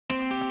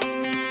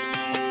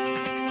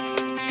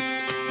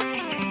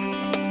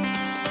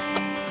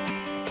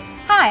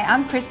Hi,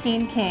 I'm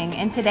Christine King,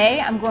 and today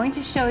I'm going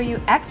to show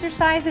you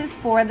exercises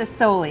for the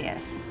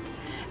soleus.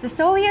 The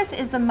soleus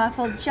is the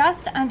muscle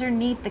just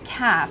underneath the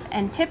calf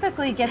and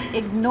typically gets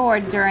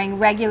ignored during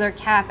regular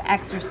calf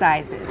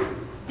exercises.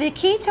 The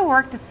key to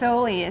work the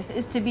soleus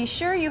is to be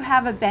sure you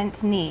have a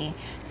bent knee.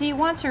 So you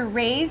want to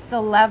raise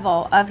the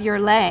level of your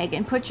leg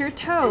and put your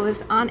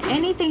toes on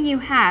anything you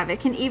have. It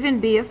can even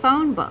be a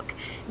phone book.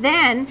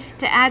 Then,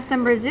 to add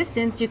some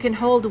resistance, you can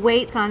hold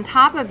weights on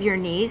top of your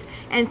knees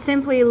and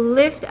simply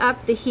lift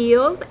up the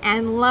heels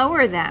and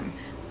lower them.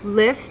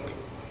 Lift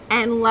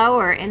and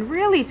lower and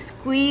really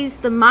squeeze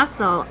the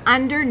muscle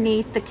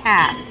underneath the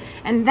calf,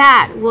 and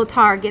that will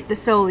target the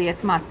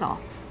soleus muscle.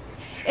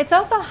 It's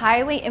also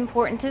highly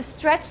important to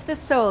stretch the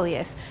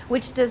soleus,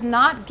 which does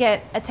not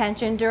get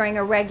attention during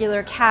a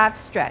regular calf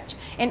stretch.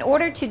 In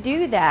order to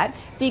do that,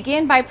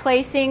 begin by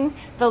placing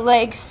the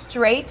leg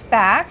straight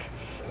back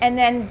and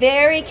then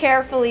very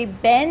carefully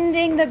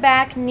bending the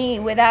back knee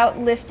without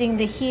lifting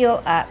the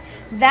heel up.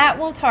 That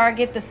will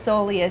target the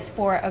soleus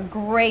for a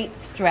great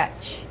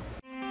stretch.